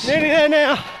do this. Nearly there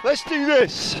now. Let's do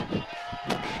this.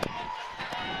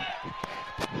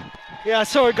 Yeah, I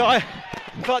saw a guy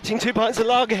clutching 2 pints of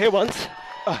lager here once.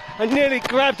 I nearly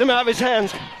grabbed him out of his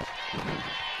hands.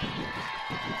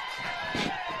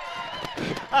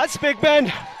 That's Big Ben.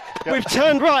 Yep. We've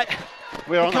turned right.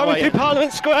 We're on our way coming through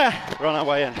Parliament Square. We're on our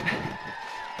way in.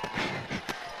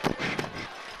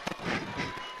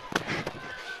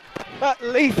 That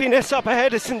leafiness up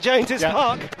ahead of St James's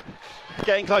Park.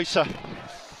 Getting closer.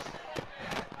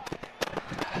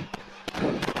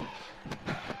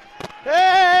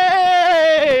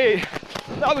 Hey!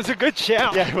 That was a good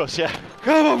shout. Yeah, it was, yeah.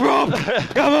 Come on, Rob.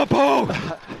 Come on, Paul.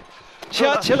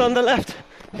 Churchill on the left,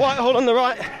 Whitehall on the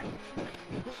right.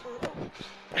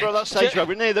 We're at that stage where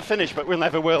we're near the finish, but we'll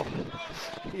never will.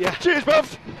 Yeah. Cheers,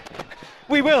 bruv.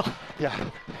 We will. Yeah.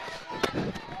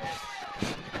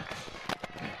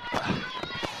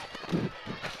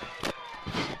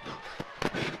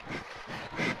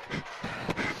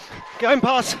 Going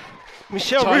past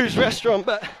Michel Roux's restaurant,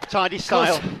 but tidy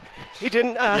style. He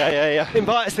didn't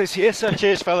invite us this year, so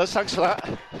cheers, fellas. Thanks for that.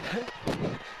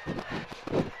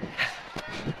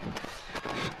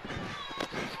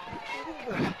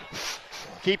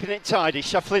 Keeping it tidy,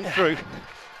 shuffling through.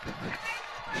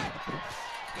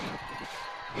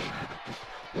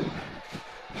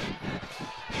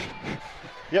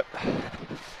 Yep.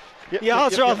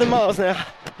 Yards rather than miles now.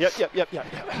 Yep.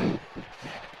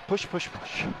 Push.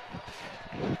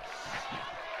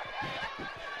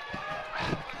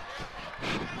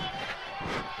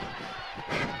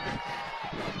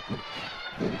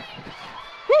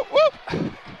 Woo!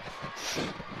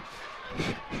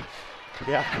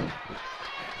 Yeah.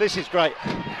 This is great.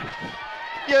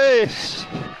 Yes!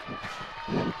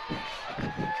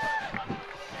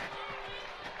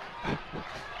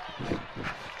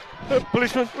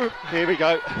 Policeman. Here we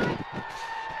go.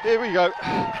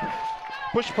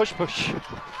 Push. Push.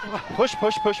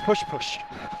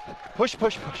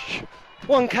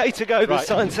 1k to go, the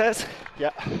sign says.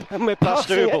 Yeah. And we're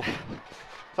passing doable. it.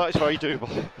 That is very doable.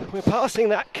 We're passing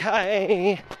that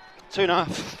K.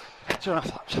 2.5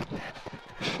 laps.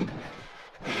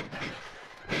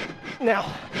 Now.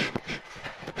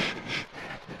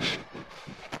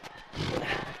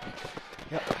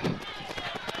 Yep.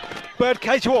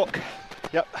 Birdcage walk.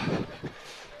 Yep.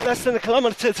 Less than a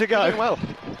kilometre to go. Doing well.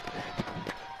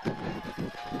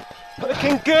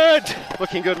 Looking good.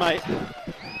 Looking good, mate.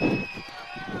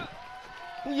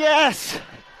 Yes.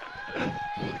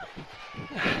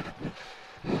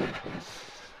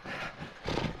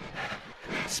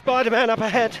 Spider-Man up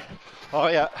ahead. Oh,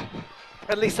 yeah.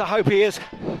 At least I hope he is.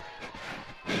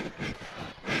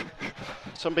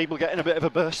 Some people getting a bit of a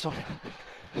burst on.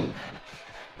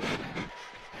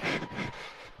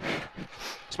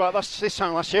 It's about this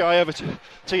time last year,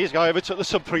 2 years ago, I overtook the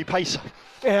sub-3 pacer.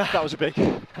 Yeah. That was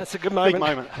That's a good moment. Big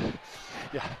moment.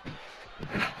 Yeah.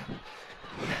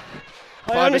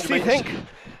 I honestly think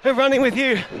that running with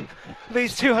you,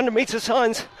 these 200-metre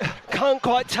signs can't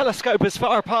quite telescope as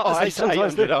far apart as they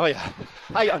sometimes do. Oh, yeah.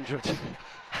 800.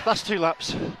 That's 2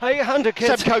 laps. 800,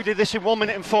 kids. Sebco did this in 1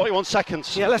 minute and 41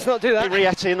 seconds. Yeah, let's not do that.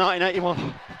 Rietti in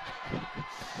 1981.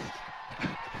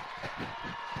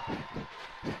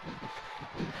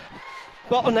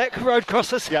 Bottleneck road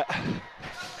crossers. Yeah.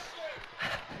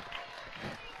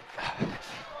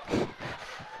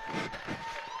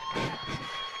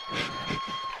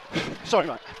 Sorry,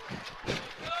 mate.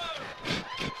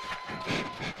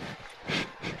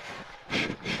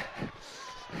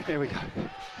 Here we go.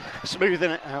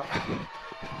 Smoothing it out.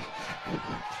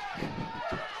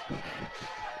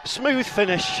 Smooth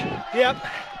finish. Yep.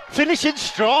 Finishing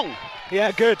strong.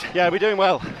 Yeah, good. Yeah, we're doing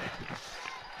well.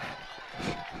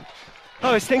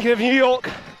 I was thinking of New York.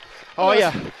 Oh,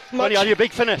 yeah. When you had your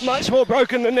big finish. Much more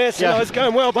broken than this, and I was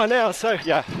going well by now, so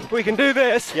yeah, we can do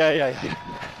this. Yeah.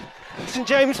 St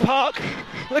James Park,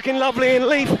 looking lovely in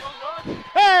Leaf.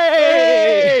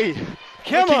 Hey!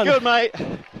 Come looking on. Good, mate.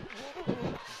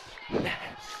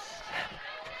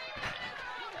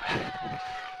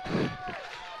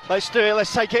 Let's do it,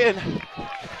 let's take it in.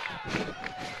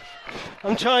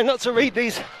 I'm trying not to read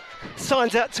these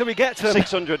signs out till we get to them.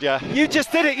 600, yeah. You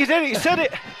just did it, you said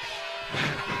it.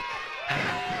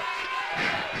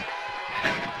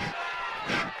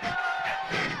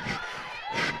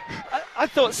 I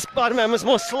thought Spider-Man was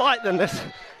more slight than this.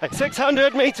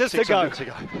 600 metres to go.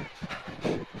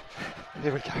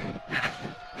 Here we go.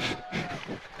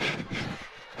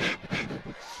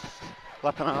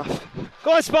 Lap and a half.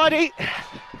 Go on, Spidey.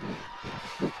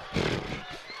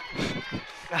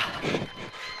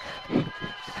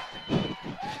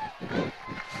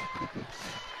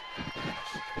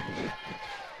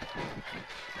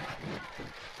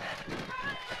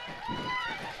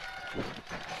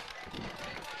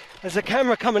 There's a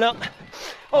camera coming up.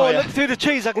 Oh, yeah. Look through the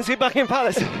trees, I can see Buckingham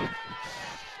Palace.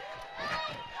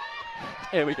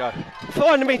 Here we go.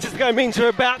 400 metres to go means we're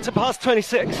about to pass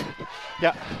 26.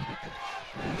 Yeah.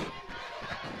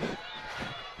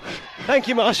 Thank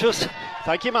you, marshals.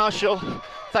 Thank you, Marshal.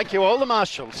 Thank you, all the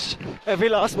marshals. Every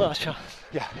last marshal.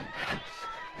 Yeah.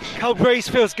 Cold breeze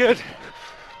feels good.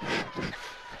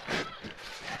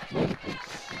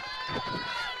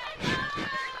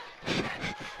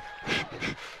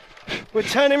 We're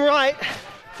turning right.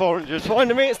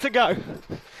 400 metres to go.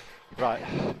 Right.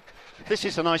 This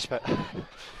is a nice bit.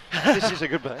 This is a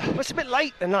good bit. Well, it's a bit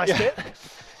late, the nice bit.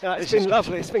 No, it's been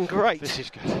lovely. It's been great. This is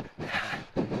good.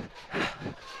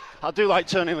 I do like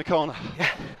turning the corner. Yeah.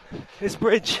 This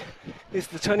bridge is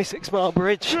the 26-mile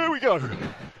bridge. Here we go.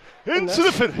 Into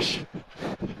the finish.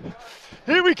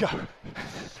 Here we go.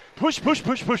 Push, push,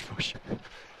 push, push, push.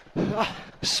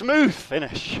 Smooth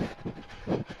finish.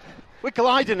 We're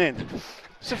gliding in.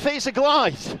 It's a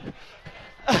glide.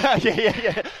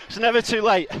 yeah. It's never too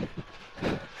late.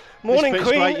 Morning, this bit's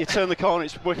Queen. Great. You turn the corner,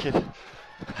 it's wicked.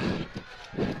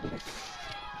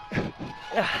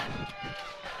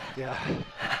 Yeah.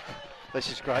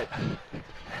 This is great.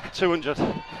 200.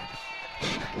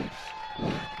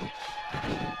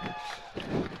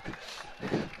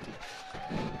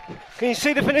 Can you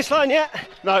see the finish line yet?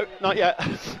 No, not yet.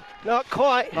 Not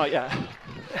quite. Not yet.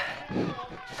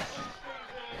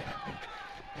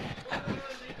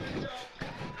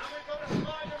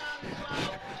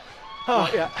 Oh,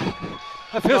 not yet.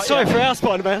 I feel Not sorry yet. for our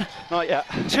Spider-Man. Not yet.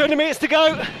 200 metres to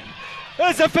go.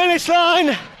 There's the finish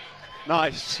line.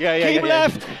 Nice. Yeah. Keep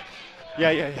left.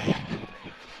 Yeah.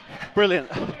 Brilliant.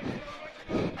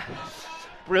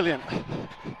 Brilliant.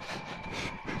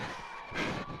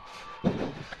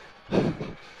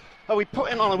 Are we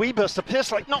putting on a wee burst of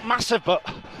pace? Like, not massive, but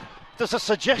there's a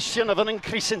suggestion of an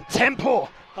increase in tempo.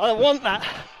 I want that.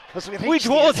 Which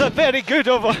was a very good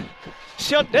over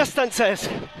short distances.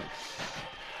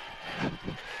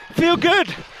 Feel good.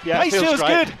 Yeah, Pace feels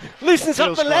great. good. Loosens up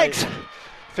Feels the great. legs.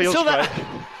 Feels It's all great. that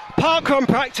parkrun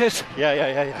practice.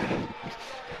 Yeah.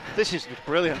 This is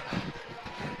brilliant.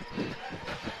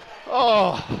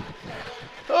 Oh.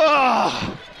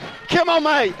 Come on,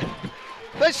 mate.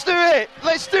 Let's do it.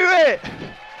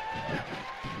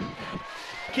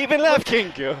 Keep it left.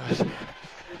 Looking good.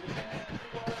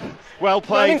 Well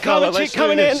played, fella. Let's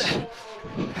coming do in. this.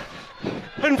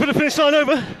 And put the finish line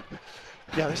over.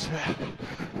 Yeah, this.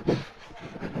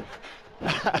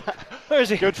 Where is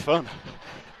he? Good fun.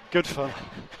 Good fun.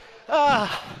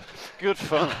 Good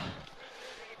fun.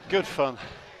 Good fun.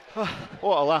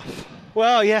 What a laugh.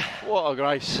 Well, yeah. What a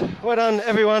grace. Well done,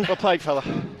 everyone. Well played, fella.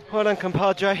 Well done,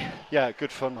 compadre. Yeah,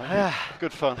 good fun, mate. Yeah.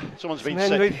 Good fun. Someone's been Men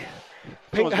sick. with Someone's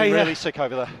pink been hair. really sick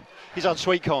over there. He's had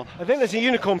sweet corn. I think there's a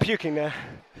unicorn puking there.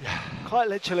 Yeah. Quite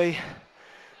literally.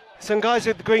 Some guys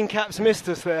with the green caps missed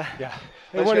us there. Yeah.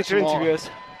 They wanted to interview us.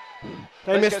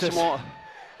 They missed us. Some water.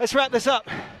 Let's wrap this up.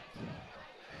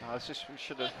 We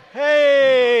should have.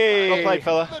 Hey! Well played,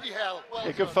 fella.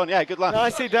 Yeah, good fun. Yeah, good laugh.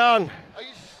 Nicely done.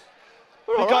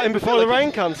 We all got right. in before the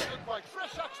rain comes.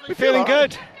 We're feeling all right.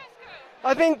 good.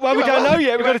 I think, well, we don't know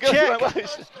yet. We've got to check.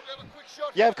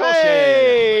 Yeah, of course.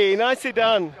 Hey! Nicely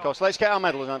done. Of course. Let's get our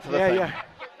medals on for the thing. Yeah.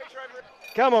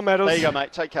 Come on, medals. There you go,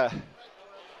 mate. Take care.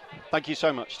 Thank you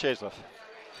so much. Cheers, love.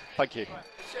 Thank you.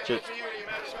 Cheers.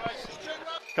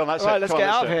 Come on, that's Right, it. let's Come on, get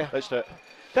out of do it. here. Let's do it.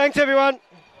 Thanks, everyone.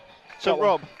 So, Go on.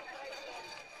 Rob,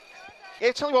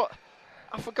 yeah, tell you what,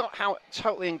 I forgot how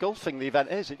totally engulfing the event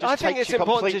is. It just I think takes it's you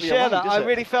important to completely share away, that. does I it?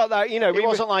 really felt that, It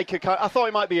wasn't like I thought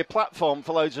it might be a platform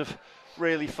for loads of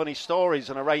really funny stories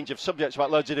and a range of subjects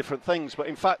about loads of different things, but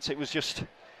in fact it was just,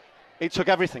 it took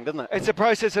everything, didn't it? It's a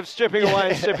process of stripping away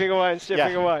and stripping away and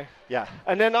stripping away. Yeah.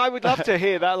 And then I would love to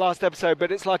hear that last episode,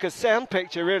 but it's like a sound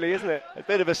picture, really, isn't it? A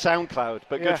bit of a sound cloud,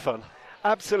 but Yeah. good fun.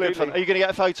 Absolutely. Good fun. Are you going to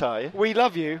get a photo, are you? We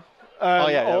love you,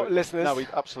 listeners, No, we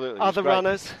absolutely. It was other great.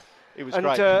 runners. It was and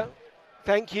great.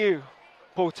 Thank you,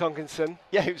 Paul Tonkinson.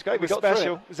 Yeah, it was great. It We was got through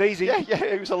special. It was easy. Yeah,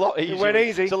 it was a lot easier. It went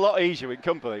easy. It's a lot easier with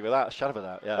company, without a shadow of a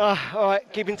doubt. Yeah. All right,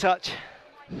 keep in touch.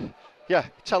 Yeah.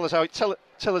 Tell us how you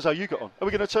got on. Are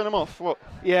we going to turn them off? What?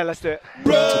 Yeah, let's do it.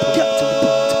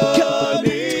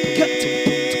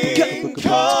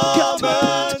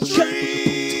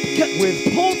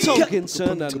 With Paul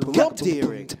Tonkinson and Rob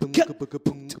Deering.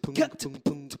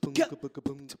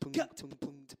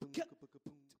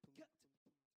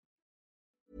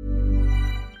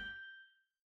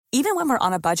 Even when we're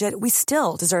on a budget, we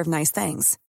still deserve nice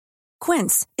things.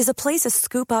 Quince is a place to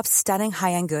scoop up stunning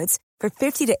high-end goods for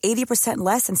 50 to 80%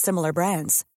 less than similar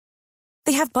brands.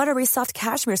 They have buttery soft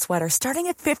cashmere sweaters starting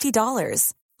at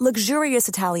 $50, luxurious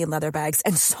Italian leather bags,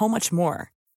 and so much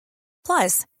more.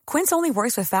 Plus, Quince only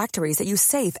works with factories that use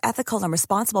safe, ethical, and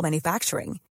responsible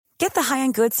manufacturing. Get the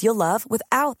high-end goods you'll love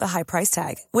without the high price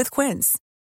tag with Quince.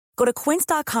 Go to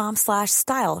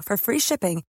quince.com/style for free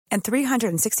shipping and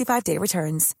 365-day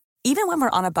returns. Even when we're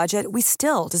on a budget, we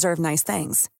still deserve nice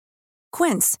things.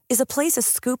 Quince is a place to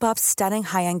scoop up stunning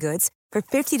high-end goods for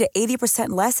 50 to 80%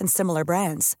 less than similar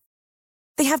brands.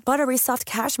 They have buttery soft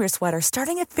cashmere sweaters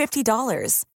starting at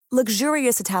 $50,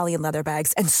 luxurious Italian leather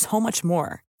bags, and so much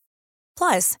more.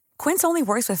 Plus, Quince only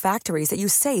works with factories that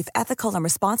use safe, ethical, and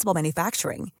responsible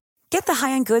manufacturing. Get the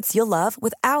high-end goods you'll love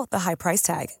without the high price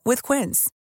tag with Quince.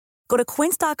 Go to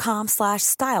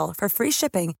quince.com/style for free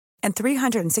shipping and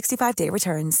 365-day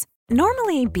returns.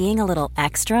 Normally, being a little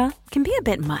extra can be a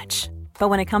bit much, but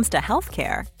when it comes to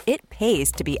healthcare, it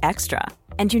pays to be extra.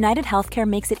 And United Healthcare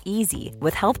makes it easy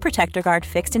with Health Protector Guard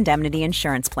fixed indemnity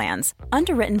insurance plans.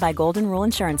 Underwritten by Golden Rule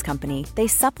Insurance Company, they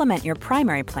supplement your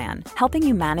primary plan, helping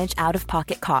you manage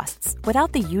out-of-pocket costs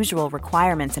without the usual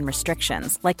requirements and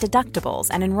restrictions like deductibles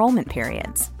and enrollment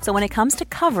periods. So when it comes to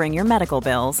covering your medical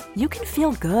bills, you can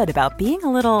feel good about being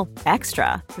a little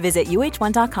extra. Visit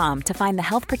UH1.com to find the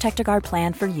Health Protector Guard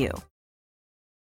plan for you.